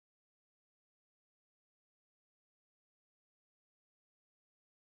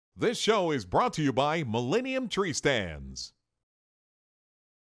This show is brought to you by Millennium Tree Stands.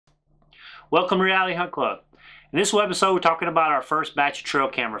 Welcome to Reality Hunt Club. In this episode, we're talking about our first batch of trail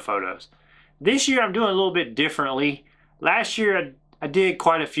camera photos. This year, I'm doing a little bit differently. Last year, I did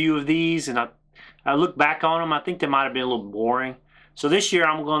quite a few of these, and I look back on them. I think they might have been a little boring. So this year,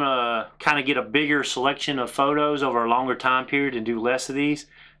 I'm going to kind of get a bigger selection of photos over a longer time period and do less of these.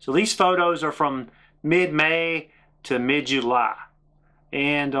 So these photos are from mid-May to mid-July.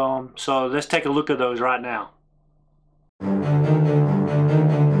 And so let's take a look at those right now.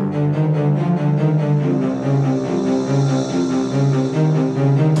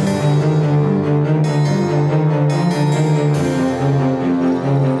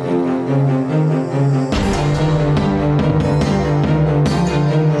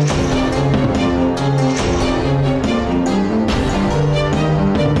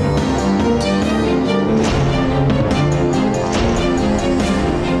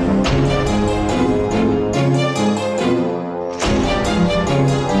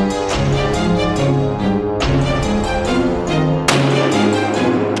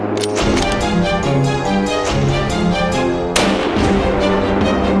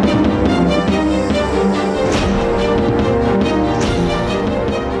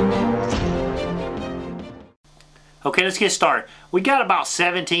 Okay, let's get started. We got about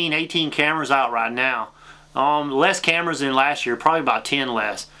 17, 18 cameras out right now. Less cameras than last year, probably about 10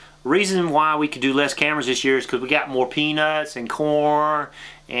 less. The reason why we could do less cameras this year is because we got more peanuts and corn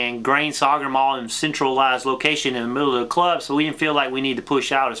and grain sorghum all in centralized location in the middle of the club, so we didn't feel like we need to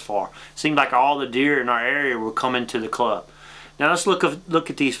push out as far. Seemed like all the deer in our area were coming to the club. Now let's look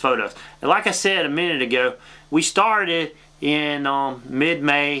at these photos. And like I said a minute ago, we started in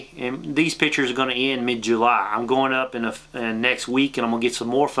mid-May, and these pictures are going to end mid-July. I'm going up in next week, and I'm going to get some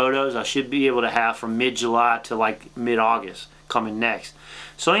more photos I should be able to have from mid-July to like mid-August coming next.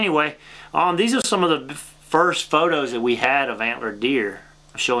 So anyway, these are some of the first photos that we had of antlered deer.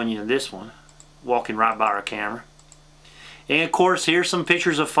 I'm showing you this one, walking right by our camera. And of course, here's some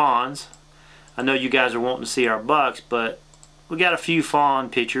pictures of fawns. I know you guys are wanting to see our bucks, but we got a few fawn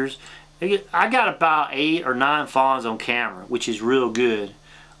pictures. I got about 8 or 9 fawns on camera, which is real good.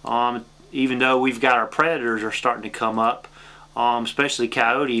 Even though we've got our predators are starting to come up, especially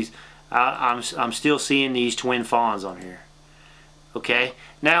coyotes, I'm still seeing these twin fawns on here. Okay.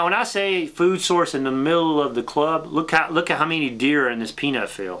 Now, when I say food source in the middle of the club, look at how many deer are in this peanut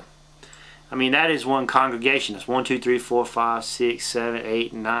field. I mean, that is one congregation. It's 1, 2, 3, 4, 5, 6, 7,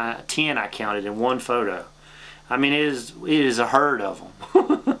 8, 9, 10. I counted in one photo. I mean, it is a herd of them.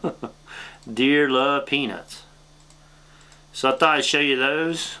 Deer love peanuts. So I thought I'd show you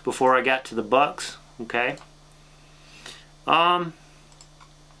those before I got to the bucks. Okay. Let's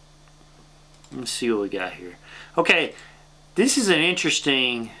see what we got here. Okay, this is an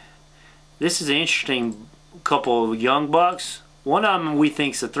interesting couple of young bucks. One of them we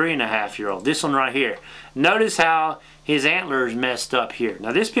think's a 3.5-year-old. This one right here. Notice how his antlers messed up here.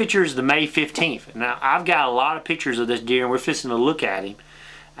 Now this picture is the May 15th. Now I've got a lot of pictures of this deer, and we're fixing to look at him.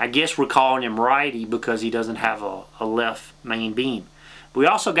 I guess we're calling him righty because he doesn't have a left main beam. We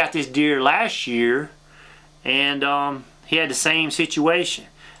also got this deer last year, and he had the same situation.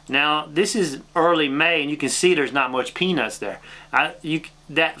 Now this is early May, and you can see there's not much peanuts there.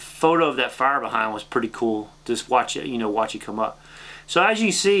 That photo of that fire behind was pretty cool. Just watch it, watch it come up. So as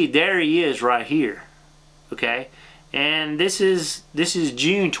you see, there he is right here. Okay, and this is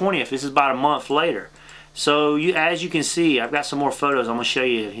June 20th. This is about a month later. So as you can see, I've got some more photos. I'm going to show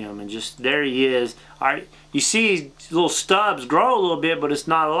you him, and just there he is. All right, you see his little stubs grow a little bit, but it's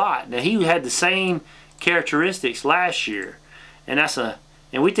not a lot. Now he had the same characteristics last year, and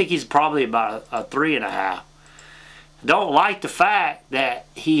we think he's probably about a 3.5. Don't like the fact that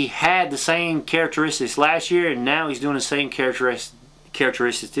he had the same characteristics last year, and now he's doing the same characteristics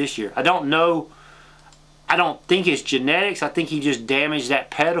this year. I don't know. I don't think it's genetics. I think he just damaged that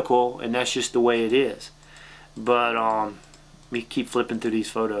pedicle, and that's just the way it is. But we keep flipping through these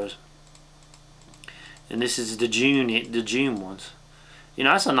photos, and this is the June ones.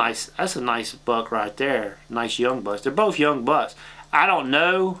 That's a nice buck right there. Nice young bucks. They're both young bucks. I don't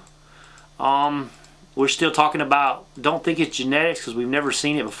know. We're still talking about. Don't think it's genetics because we've never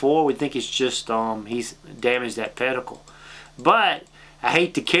seen it before. We think it's just he's damaged that pedicle. But I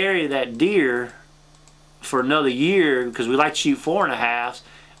hate to carry that deer for another year because we like to shoot 4.5s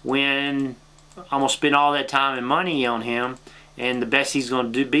when I'm going to spend all that time and money on him, and the best he's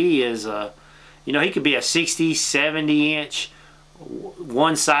going to be is he could be a 60, 70 inch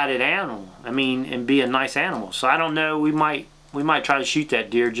one-sided animal. I mean, and be a nice animal. So I don't know, we might we might try to shoot that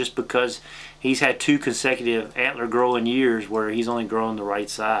deer just because he's had 2 consecutive antler growing years where he's only growing the right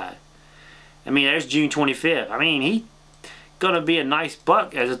side. I mean, there's June 25th. I mean, he's going to be a nice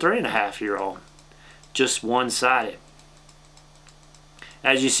buck as a 3.5-year-old. Just one-sided.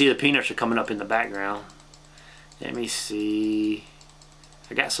 As you see, the peanuts are coming up in the background. Let me see.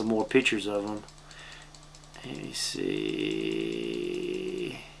 I got some more pictures of them. Let me see.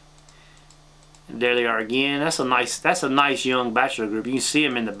 And there they are again. That's a nice young bachelor group. You can see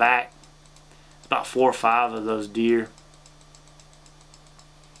them in the back. About 4 or 5 of those deer.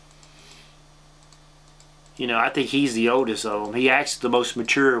 You know, I think he's the oldest of them. He acts the most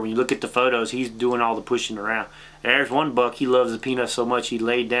mature. When you look at the photos, he's doing all the pushing around. There's one buck, he loves the peanuts so much he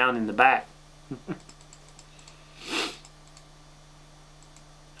laid down in the back.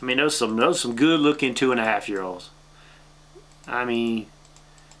 I mean, those some good looking 2.5-year-olds. I mean,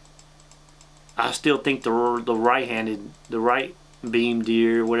 I still think the right beam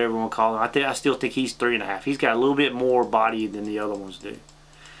deer, whatever you want to call him, I still think he's 3.5. He's got a little bit more body than the other ones do.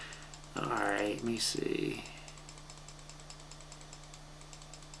 Alright, let me see.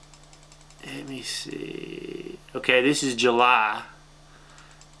 Let me see. Okay, this is July.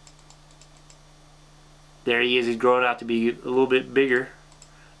 There he is. He's growing out to be a little bit bigger.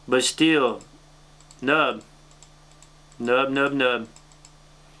 But still, nub. Nub.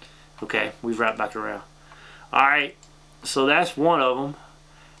 Okay, we've wrapped back around. Alright, so that's one of them.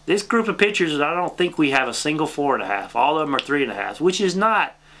 This group of pictures, I don't think we have a single 4.5. All of them are 3.5, which is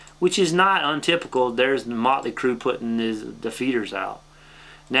not untypical. There's the Motley Crew putting the feeders out.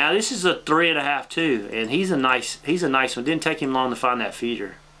 Now this is a 3.5 too, and he's a nice one. Didn't take him long to find that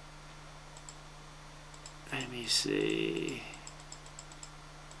feeder. Let me see.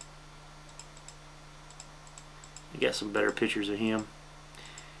 I got some better pictures of him.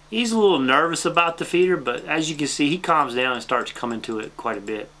 He's a little nervous about the feeder, but as you can see, he calms down and starts coming to it quite a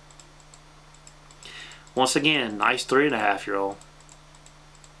bit. Once again, nice 3.5-year-old.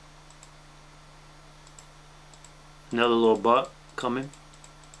 Another little buck coming.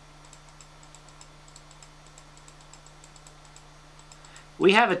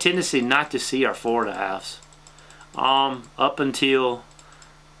 We have a tendency not to see our 4.5s. Up until,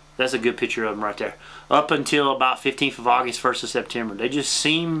 that's a good picture of them right there. Up until about 15th of August, 1st of September. They just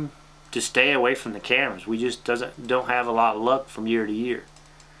seem to stay away from the cameras. We just don't have a lot of luck from year to year.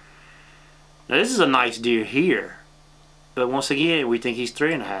 Now this is a nice deer here. But once again, we think he's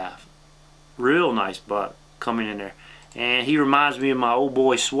 3.5. Real nice buck coming in there. And he reminds me of my old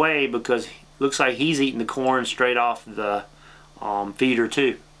boy Sway because it looks like he's eating the corn straight off the feeder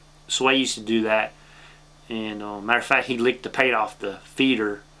too. Sway used to do that. And matter of fact, he licked the paint off the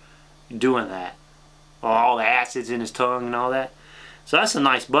feeder doing that. All the acids in his tongue and all that. So that's a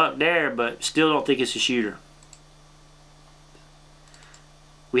nice buck there, but still don't think it's a shooter.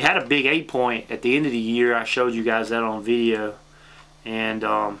 We had a big 8-point at the end of the year. I showed you guys that on video. And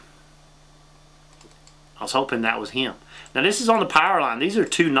I was hoping that was him. Now this is on the power line. These are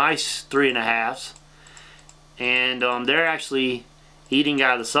 2 nice 3.5s. And they're actually eating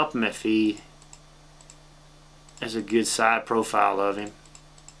out of the supplement feed. There's a good side profile of him.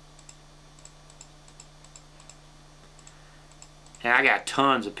 And I got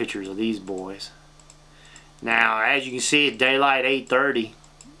tons of pictures of these boys. Now, as you can see, at daylight 8:30.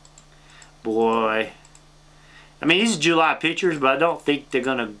 Boy. I mean, these are July pictures, but I don't think they're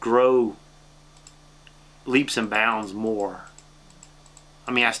going to grow leaps and bounds more.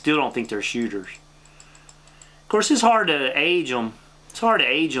 I mean, I still don't think they're shooters. Of course, it's hard to age them. It's hard to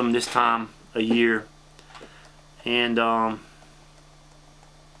age them this time of year. And, but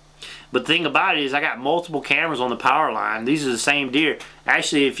the thing about it is I got multiple cameras on the power line. These are the same deer.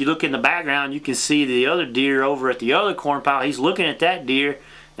 Actually, if you look in the background, you can see the other deer over at the other corn pile. He's looking at that deer,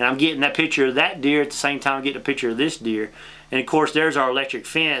 and I'm getting that picture of that deer at the same time I'm getting a picture of this deer. And of course, there's our electric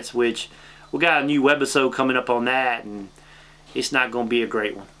fence, which we got a new webisode coming up on that, and it's not going to be a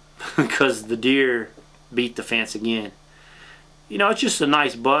great one because the deer beat the fence again. You know, it's just a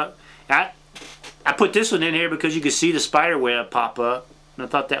nice buck. I put this one in here because you could see the spider web pop up. And I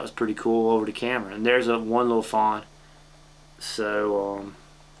thought that was pretty cool over the camera. And there's one little fawn. So,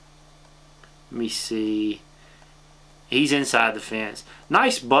 let me see. He's inside the fence.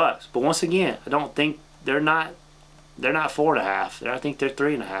 Nice bucks, but once again, I don't think they're not 4.5. I think they're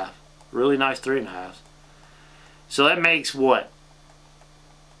 3.5. Really nice 3.5s. So that makes what?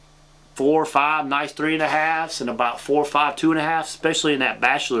 4 or 5 nice 3.5s and about 4 or 5 2.5s, especially in that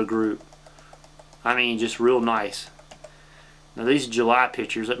bachelor group. I mean, just real nice. Now these are July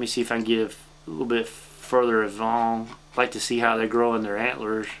pictures. Let me see if I can get a little bit further along. I'd like to see how they're growing their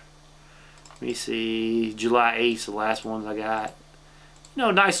antlers. Let me see. July 8th, the last ones I got. You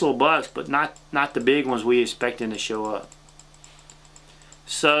know, nice little bucks, but not the big ones we expecting to show up.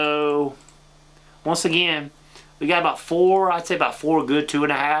 So, once again, we got about four, I'd say about 4 good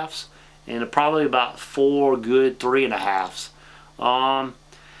 2.5s, and probably about 4 good 3.5s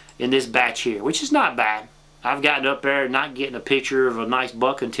in this batch here, which is not bad. I've gotten up there not getting a picture of a nice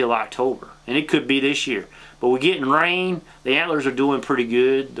buck until October, and it could be this year. But we're getting rain, the antlers are doing pretty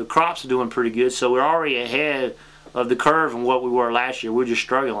good, the crops are doing pretty good, so we're already ahead of the curve in what we were last year. We were just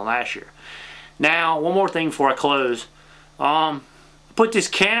struggling last year. Now, one more thing before I close. Put this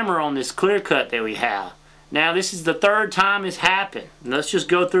camera on this clear cut that we have. Now, this is the 3rd time it's happened. Let's just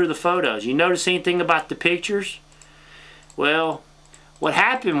go through the photos. You notice anything about the pictures? Well, what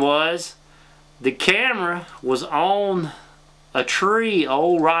happened was the camera was on a tree, an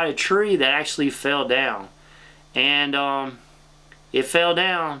old rotted tree that actually fell down. And it fell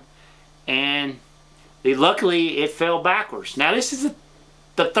down, and luckily it fell backwards. Now, this is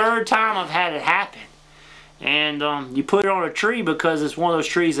the 3rd time I've had it happen. And you put it on a tree because it's one of those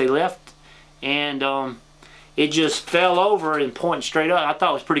trees they left, and it just fell over and pointing straight up. I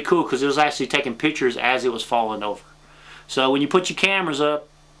thought it was pretty cool because it was actually taking pictures as it was falling over. So when you put your cameras up,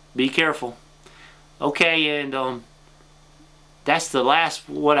 be careful. Okay, and that's the last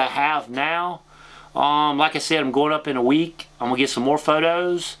what I have now. Like I said, I'm going up in a week. I'm going to get some more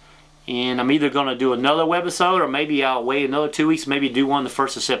photos, and I'm either going to do another webisode, or maybe I'll wait another 2 weeks, maybe do one the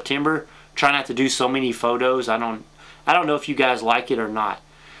 1st of September. Try not to do so many photos. I don't know if you guys like it or not.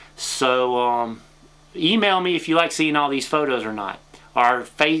 So email me if you like seeing all these photos or not. Or go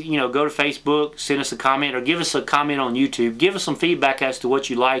to Facebook, send us a comment, or give us a comment on YouTube. Give us some feedback as to what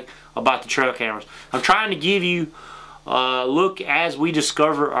you like about the trail cameras. I'm trying to give you a look as we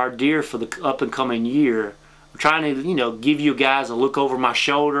discover our deer for the up and coming year. I'm trying to give you guys a look over my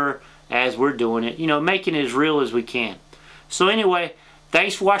shoulder as we're doing it. Making it as real as we can. So anyway,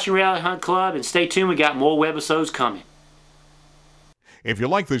 thanks for watching Reality Hunt Club, and stay tuned. We got more webisodes coming. If you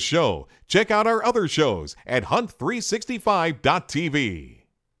like this show, check out our other shows at hunt365.tv.